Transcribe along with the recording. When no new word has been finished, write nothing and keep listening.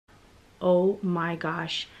oh my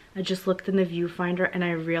gosh. I just looked in the viewfinder and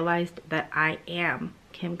I realized that I am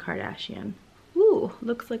Kim Kardashian. Ooh,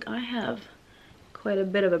 looks like I have quite a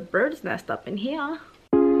bit of a bird's nest up in here.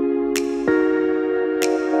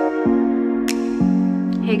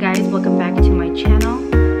 Hey guys, welcome back to my channel.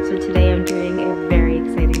 So today I'm doing a very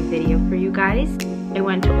exciting video for you guys. I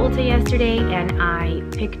went to Ulta yesterday and I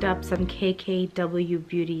picked up some KKW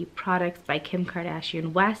Beauty products by Kim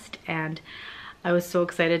Kardashian West, and I was so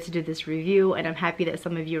excited to do this review, and I'm happy that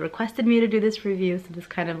some of you requested me to do this review, so this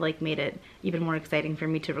kind of like made it even more exciting for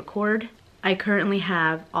me to record. I currently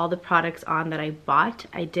have all the products on that I bought.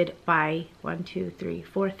 I did buy 1, 2, 3,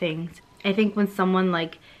 4 things. I think when someone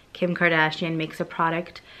like Kim Kardashian makes a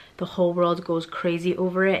product, the whole world goes crazy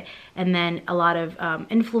over it, and then a lot of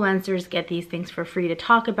influencers get these things for free to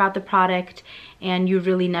talk about the product, and you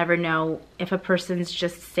really never know if a person's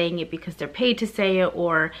just saying it because they're paid to say it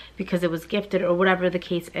or because it was gifted or whatever the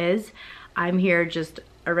case is. I'm here just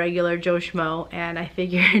a regular Joe Schmo, and I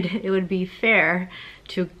figured it would be fair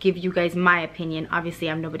to give you guys my opinion. Obviously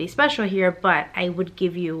I'm nobody special here, but I would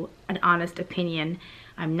give you an honest opinion.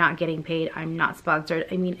 I'm not getting paid. I'm not sponsored.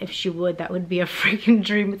 I mean, if she would, that would be a freaking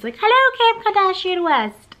dream. It's like, hello, Kim Kardashian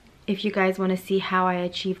West. If you guys want to see how I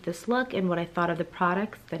achieved this look and what I thought of the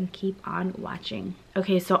products, then keep on watching.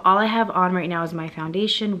 Okay, so all I have on right now is my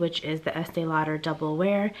foundation, which is the Estee Lauder Double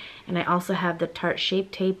Wear. And I also have the Tarte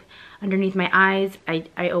Shape Tape underneath my eyes.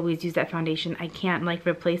 I always use that foundation. I can't like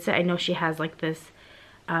replace it. I know she has like this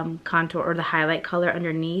contour or the highlight color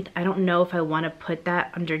underneath. I don't know if I want to put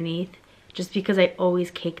that underneath, just because I always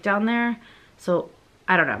cake down there. So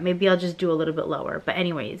I don't know, maybe I'll just do a little bit lower, but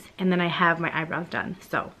anyways. And then I have my eyebrows done.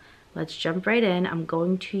 So let's jump right in. I'm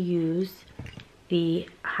going to use the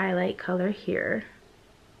highlight color here.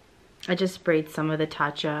 I just sprayed some of the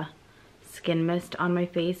Tatcha Skin Mist on my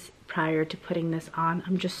face prior to putting this on.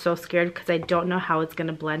 I'm just so scared because I don't know how it's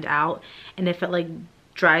gonna blend out. And if it like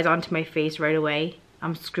dries onto my face right away,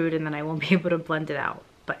 I'm screwed and then I won't be able to blend it out.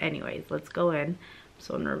 But anyways, let's go in. I'm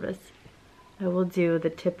so nervous. I will do the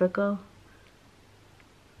typical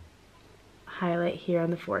highlight here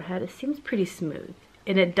on the forehead. It seems pretty smooth,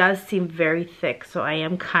 and it does seem very thick, so I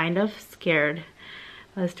am kind of scared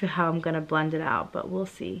as to how I'm gonna blend it out, but we'll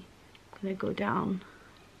see. I'm gonna go down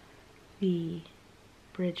the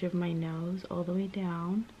bridge of my nose all the way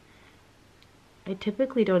down. I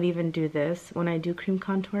typically don't even do this when I do cream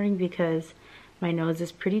contouring because my nose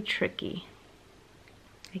is pretty tricky.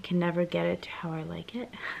 I can never get it to how I like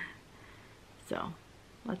it. So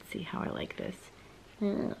let's see how I like this.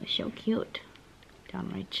 Oh, so cute. Down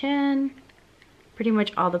my chin. Pretty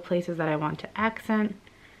much all the places that I want to accent.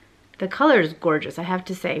 The color is gorgeous, I have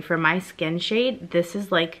to say. For my skin shade, this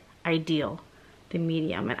is like ideal, the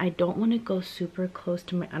medium. And I don't want to go super close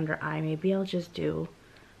to my under eye. Maybe I'll just do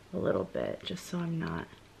a little bit, just so I'm not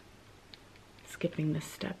skipping this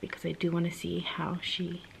step, because I do want to see how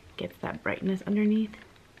she gets that brightness underneath.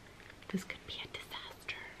 This could be a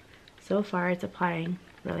disaster. So far it's applying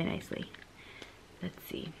really nicely. Let's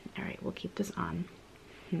see. All right, we'll keep this on.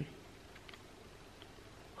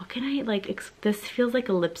 What can I like, this feels like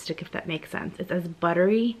a lipstick, if that makes sense. It's as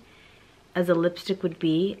buttery as a lipstick would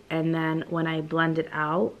be, and then when I blend it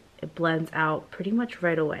out, it blends out pretty much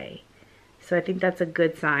right away. So I think that's a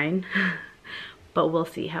good sign. But we'll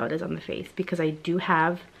see how it is on the face, because I do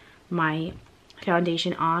have my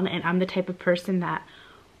foundation on, and I'm the type of person that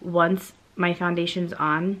once my foundation's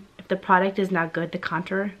on, if the product is not good, the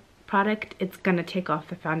contour product, it's gonna take off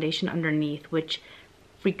the foundation underneath, which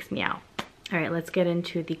freaks me out. All right, let's get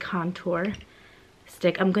into the contour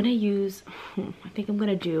stick. I'm gonna use, I think I'm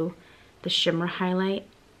gonna do the shimmer highlight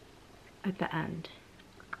at the end.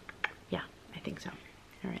 Yeah, I think so.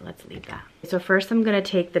 All right, let's leave that. So first I'm gonna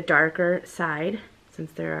take the darker side.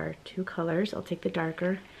 Since there are 2 colors, I'll take the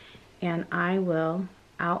darker, and I will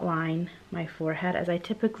outline my forehead as I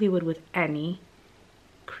typically would with any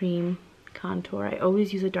cream contour. I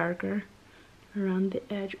always use a darker around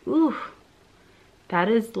the edge. Ooh, that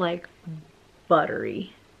is like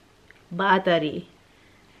buttery. Buttery.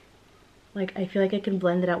 Like, I feel like I can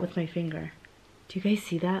blend it out with my finger. Do you guys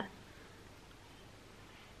see that?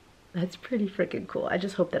 That's pretty freaking cool. I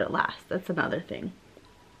just hope that it lasts. That's another thing.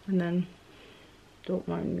 And then, don't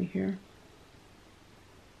mind me here.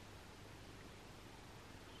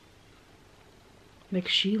 Like,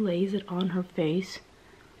 she lays it on her face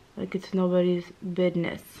like it's nobody's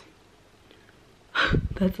business.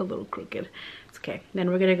 That's a little crooked. It's okay. Then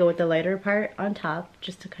we're gonna go with the lighter part on top,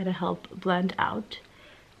 just to kind of help blend out.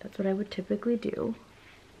 That's what I would typically do.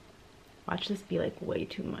 Watch this be like way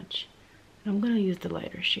too much. And I'm gonna use the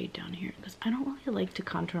lighter shade down here because I don't really like to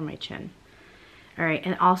contour my chin. All right,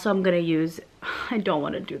 and also I'm gonna use, I don't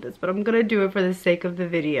wanna do this, but I'm gonna do it for the sake of the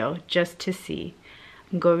video, just to see.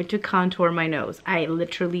 I'm going to contour my nose. I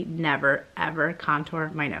literally never, ever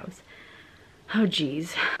contour my nose. Oh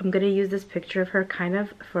geez. I'm gonna use this picture of her kind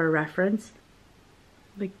of for a reference.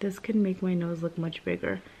 Like, this can make my nose look much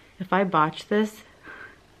bigger. If I botch this,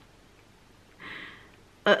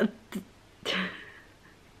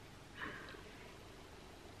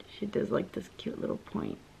 she does like this cute little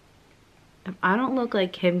point. If I don't look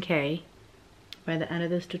like Kim K by the end of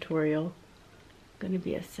this tutorial, I'm gonna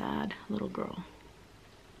be a sad little girl.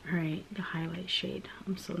 All right, the highlight shade.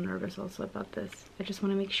 I'm so nervous also about this. I just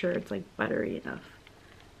want to make sure it's like buttery enough.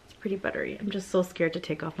 It's pretty buttery. I'm just so scared to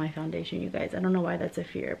take off my foundation, you guys. I don't know why that's a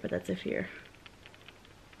fear, but that's a fear.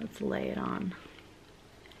 Let's lay it on.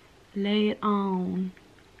 Lay it on.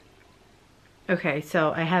 Okay,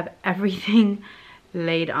 so I have everything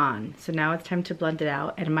laid on. So now it's time to blend it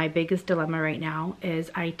out. And my biggest dilemma right now is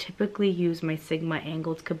I typically use my Sigma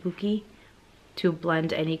Angled Kabuki to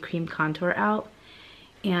blend any cream contour out.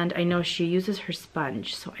 And I know she uses her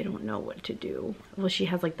sponge, so I don't know what to do. Well, she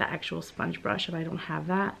has like the actual sponge brush and I don't have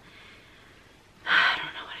that. I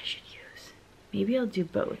don't know what I should use. Maybe I'll do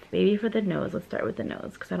both. Maybe for the nose, let's start with the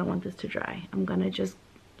nose because I don't want this to dry. I'm gonna just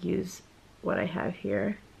use what I have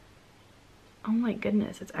here. Oh my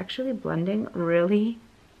goodness, it's actually blending really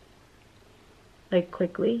like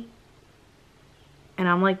quickly. And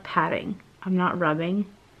I'm like patting. I'm not rubbing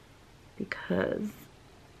because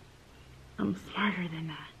I'm smarter than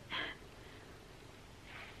that.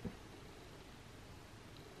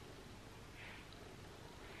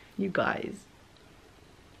 You guys,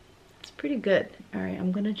 it's pretty good. All right,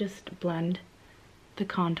 I'm gonna just blend the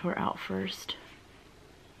contour out first.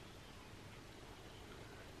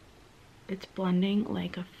 It's blending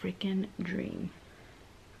like a freaking dream.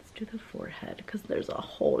 Let's do the forehead because there's a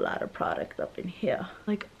whole lot of product up in here.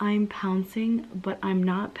 Like, I'm pouncing, but I'm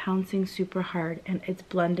not pouncing super hard and it's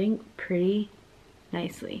blending pretty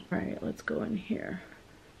nicely. All right, let's go in here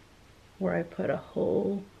where I put a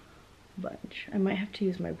whole bunch. I might have to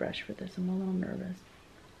use my brush for this. I'm a little nervous.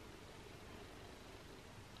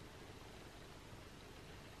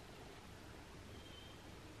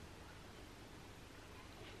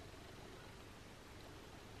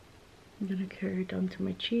 I'm gonna carry it down to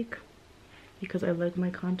my cheek because I like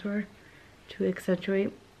my contour to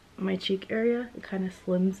accentuate my cheek area. It kind of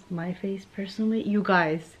slims my face personally. You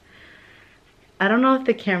guys, I don't know if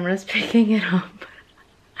the camera's picking it up.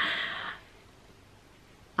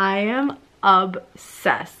 I am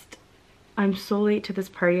obsessed. I'm so late to this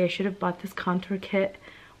party. I should have bought this contour kit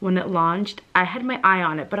when it launched. I had my eye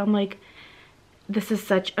on it, but I'm like, this is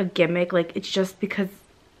such a gimmick. Like, it's just because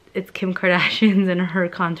it's Kim Kardashian's and her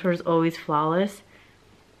contour is always flawless.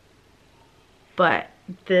 But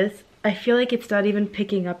this, I feel like it's not even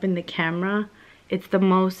picking up in the camera. It's the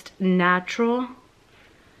most natural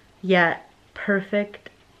yet perfect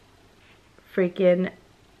freaking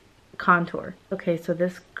contour. Okay, so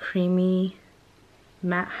this creamy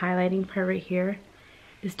matte highlighting part right here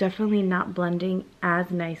is definitely not blending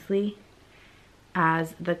as nicely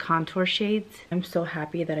as the contour shades. I'm so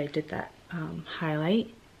happy that I did that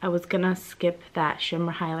highlight. I was gonna skip that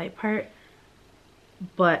shimmer highlight part,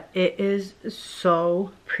 but it is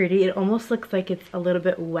so pretty. It almost looks like it's a little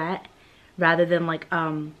bit wet rather than like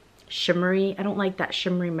shimmery. I don't like that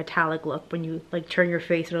shimmery metallic look when you like turn your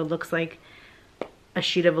face and it looks like a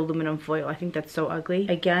sheet of aluminum foil. I think that's so ugly.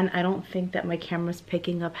 Again, I don't think that my camera's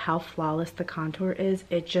picking up how flawless the contour is.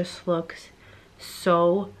 It just looks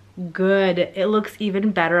so good. It looks even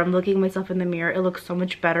better. I'm looking at myself in the mirror. It looks so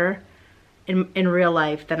much better in real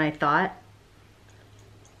life than I thought.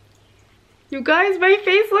 You guys, my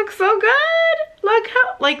face looks so good.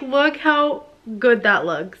 Look how good that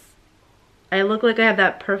looks. I look like I have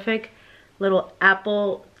that perfect little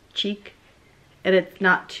apple cheek and it's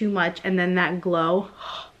not too much, and then that glow,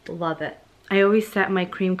 love it. I always set my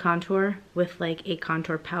cream contour with like a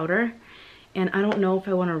contour powder, and I don't know if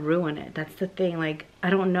I want to ruin it. That's the thing. Like, I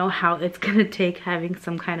don't know how it's gonna take having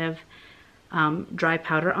some kind of dry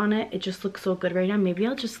powder on it. It just looks so good right now. Maybe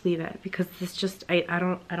I'll just leave it because this just I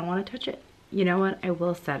don't want to touch it. You know what, I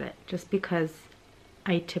will set it just because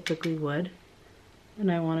I typically would,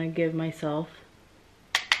 and I want to give myself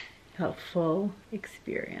a full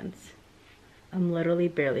experience. I'm literally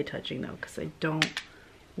barely touching though because I don't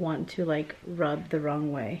want to like rub the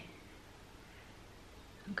wrong way.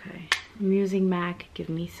 Okay, I'm using MAC Give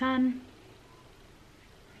Me Sun.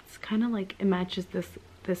 It's kind of like, it matches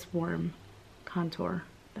this warm contour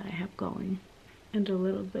that I have going, and a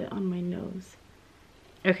little bit on my nose.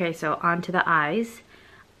 Okay, so onto the eyes.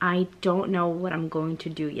 I don't know what I'm going to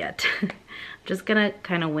do yet. I'm just gonna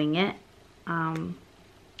kind of wing it.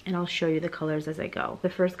 And I'll show you the colors as I go. The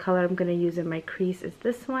first color I'm gonna use in my crease is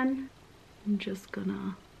this one. I'm just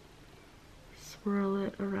gonna swirl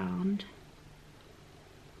it around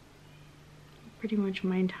pretty much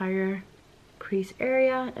my entire crease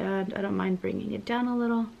area, and I don't mind bringing it down a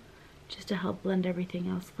little just to help blend everything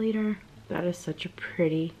else later. That is such a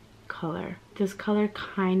pretty color. This color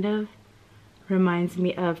kind of reminds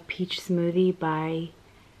me of Peach Smoothie by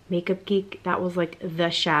Makeup Geek. That was like the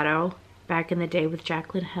shadow back in the day with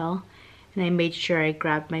Jaclyn Hill, and I made sure I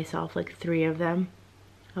grabbed myself like 3 of them.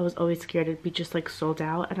 I was always scared it'd be just like sold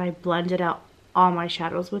out, and I blended out all my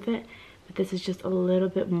shadows with it, but this is just a little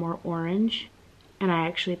bit more orange, and I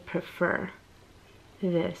actually prefer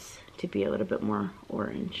this to be a little bit more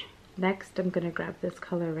orange. Next, I'm gonna grab this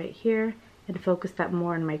color right here and focus that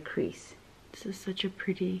more in my crease. This is such a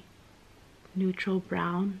pretty neutral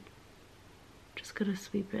brown. Just gonna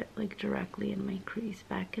sweep it like directly in my crease,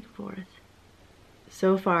 back and forth.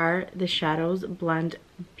 So far, the shadows blend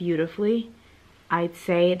beautifully. I'd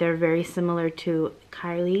say they're very similar to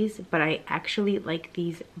Kylie's, but I actually like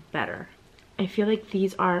these better. I feel like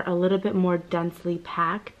these are a little bit more densely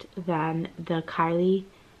packed than the Kylie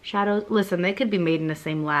shadows. Listen, they could be made in the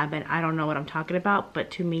same lab and I don't know what I'm talking about,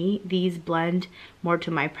 but to me, these blend more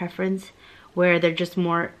to my preference, where they're just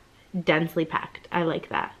more densely packed. I like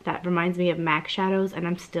that. That reminds me of MAC shadows, and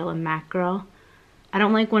I'm still a MAC girl. I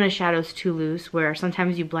don't like when a shadow's too loose, where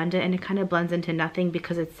sometimes you blend it and it kind of blends into nothing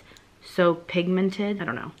because it's so pigmented. I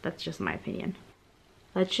don't know, that's just my opinion.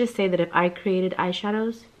 Let's just say that if I created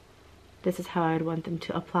eyeshadows, this is how I would want them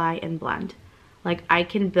to apply and blend. Like, I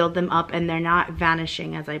can build them up and they're not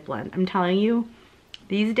vanishing as I blend. I'm telling you,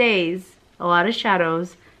 these days, a lot of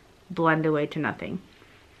shadows blend away to nothing.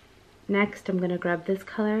 Next, I'm gonna grab this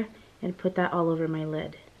color and put that all over my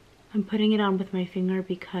lid. I'm putting it on with my finger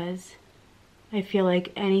because I feel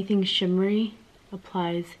like anything shimmery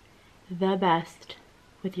applies the best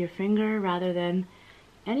with your finger rather than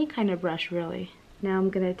any kind of brush, really. Now I'm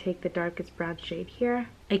gonna take the darkest brown shade here.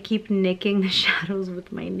 I keep nicking the shadows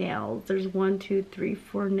with my nails. There's 1, 2, 3,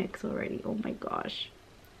 4 nicks already. Oh my gosh.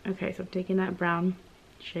 Okay, so I'm taking that brown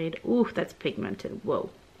shade. Ooh, that's pigmented.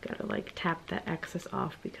 Whoa. Gotta like tap that excess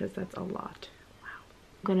off because that's a lot. Wow.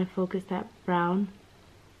 I'm gonna focus that brown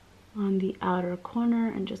on the outer corner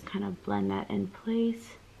and just kind of blend that in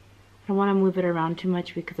place. I don't want to move it around too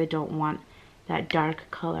much because I don't want that dark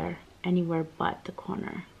color anywhere but the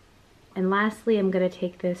corner. And lastly, I'm gonna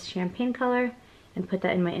take this champagne color and put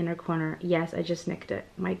that in my inner corner. Yes, I just nicked it.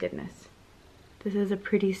 My goodness. This is a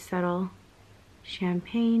pretty subtle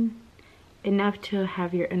champagne, enough to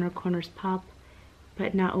have your inner corners pop,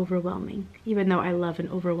 but not overwhelming. Even though I love an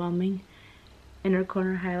overwhelming inner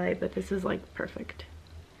corner highlight, but this is like perfect.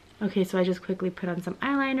 Okay, so I just quickly put on some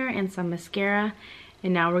eyeliner and some mascara,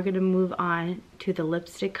 and now we're gonna move on to the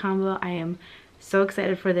lipstick combo. I am so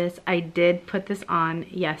excited for this. I did put this on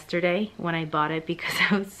yesterday when I bought it because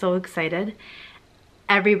I was so excited.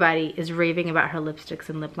 Everybody is raving about her lipsticks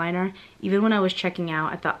and lip liner. Even when I was checking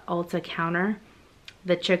out at the Ulta counter,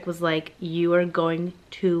 the chick was like, you are going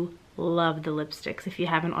to love the lipsticks if you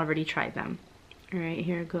haven't already tried them. All right,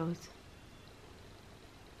 here it goes.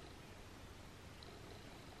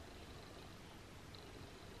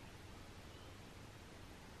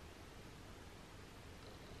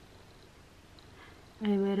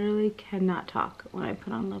 I literally cannot talk when I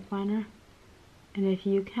put on lip liner. And if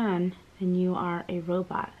you can, then you are a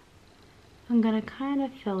robot. I'm gonna kind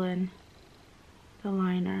of fill in the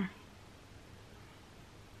liner,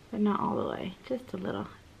 but not all the way, just a little.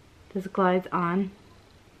 This glides on.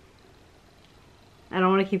 I don't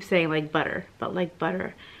want to keep saying like butter, but like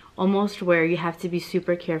butter. Almost where you have to be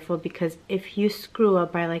super careful, because if you screw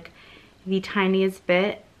up by like the tiniest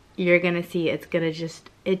bit, you're gonna see it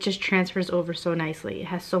just transfers over so nicely. It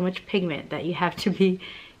has so much pigment that you have to be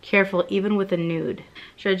careful even with a nude.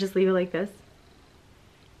 Should I just leave it like this?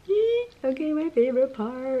 Okay, my favorite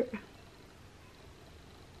part.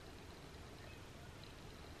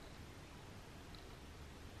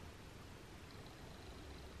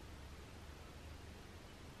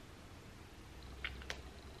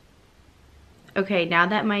 Okay, now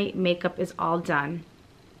that my makeup is all done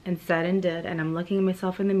and said and did, and I'm looking at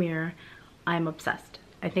myself in the mirror, I'm obsessed.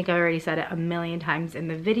 I think I already said it a million times in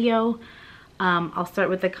the video. I'll start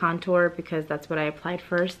with the contour because that's what I applied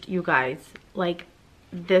first. You guys, like,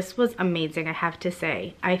 this was amazing, I have to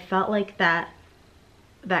say. I felt like that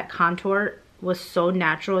contour was so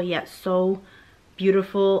natural yet so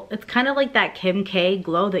beautiful. It's kind of like that Kim K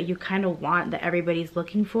glow that you kind of want, that everybody's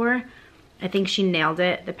looking for. I think she nailed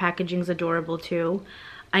it. The packaging's adorable too.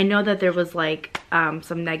 I know that there was like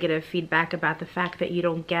some negative feedback about the fact that you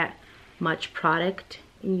don't get much product,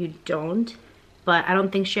 and you don't, but I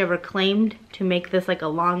don't think she ever claimed to make this like a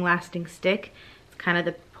long-lasting stick. It's kind of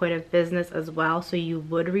the point of business as well, so you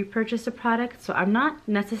would repurchase a product. So I'm not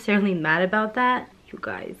necessarily mad about that. You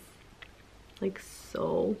guys, like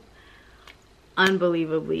so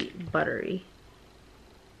unbelievably buttery.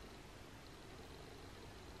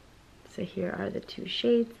 So here are the two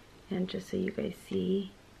shades, and just so you guys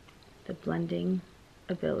see the blending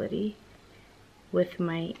ability with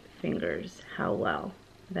my fingers, how well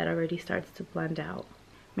that already starts to blend out.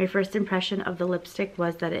 My first impression of the lipstick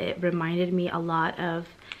was that it reminded me a lot of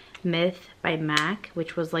Myth by MAC,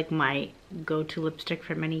 which was like my go-to lipstick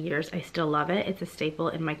for many years. I still love it. It's a staple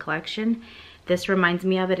in my collection. This reminds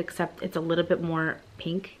me of it, except it's a little bit more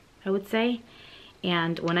pink, I would say.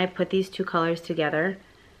 And when I put these two colors together,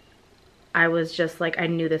 I was just like, I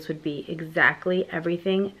knew this would be exactly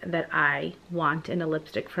everything that I want in a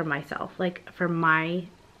lipstick for myself, like for my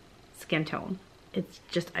skin tone. It's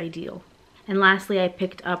just ideal. And lastly, I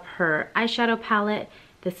picked up her eyeshadow palette.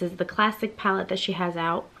 This is the classic palette that she has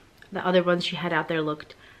out. The other ones she had out there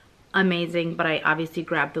looked amazing, but I obviously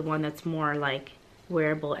grabbed the one that's more like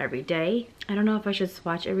wearable every day. I don't know if I should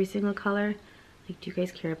swatch every single color. Like, do you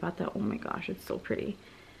guys care about that? Oh my gosh, it's so pretty.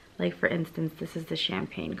 Like, for instance, this is the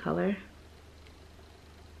champagne color.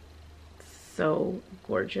 So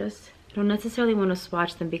gorgeous. I don't necessarily want to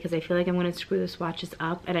swatch them because I feel like I'm going to screw the swatches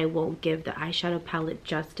up and I won't give the eyeshadow palette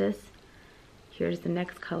justice. Here's the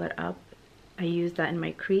next color up. I use that in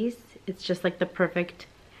my crease. It's just like the perfect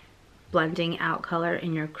blending out color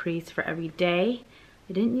in your crease for every day.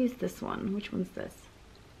 I didn't use this one. Which one's this?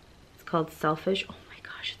 It's called Selfish. Oh my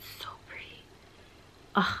gosh, it's so pretty.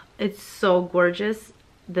 Ugh, it's so gorgeous.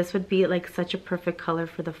 This would be like such a perfect color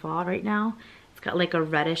for the fall right now. It's got like a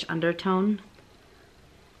reddish undertone.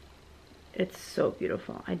 It's so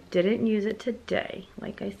beautiful. I didn't use it today,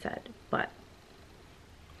 like I said, but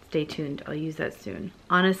stay tuned. I'll use that soon.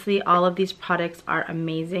 Honestly, all of these products are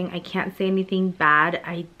amazing. I can't say anything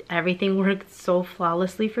bad. Everything worked so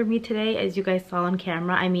flawlessly for me today, as you guys saw on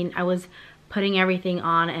camera. I mean, I was putting everything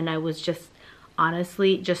on and I was just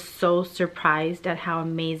honestly just so surprised at how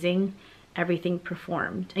amazing everything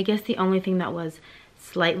performed. I guess the only thing that was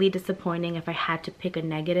slightly disappointing, if I had to pick a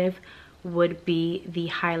negative, would be the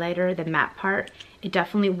highlighter, the matte part. It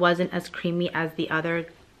definitely wasn't as creamy as the other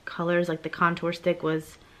colors. Like the contour stick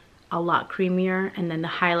was a lot creamier, and then the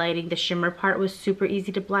highlighting, the shimmer part was super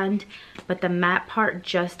easy to blend, but the matte part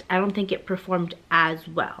just, I don't think it performed as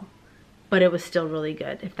well, but it was still really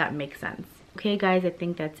good, if that makes sense. Okay guys, I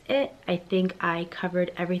think that's it. I think I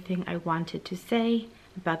covered everything I wanted to say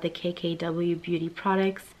about the KKW Beauty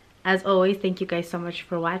products. As always, thank you guys so much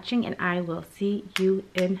for watching, and I will see you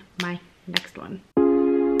in my next one.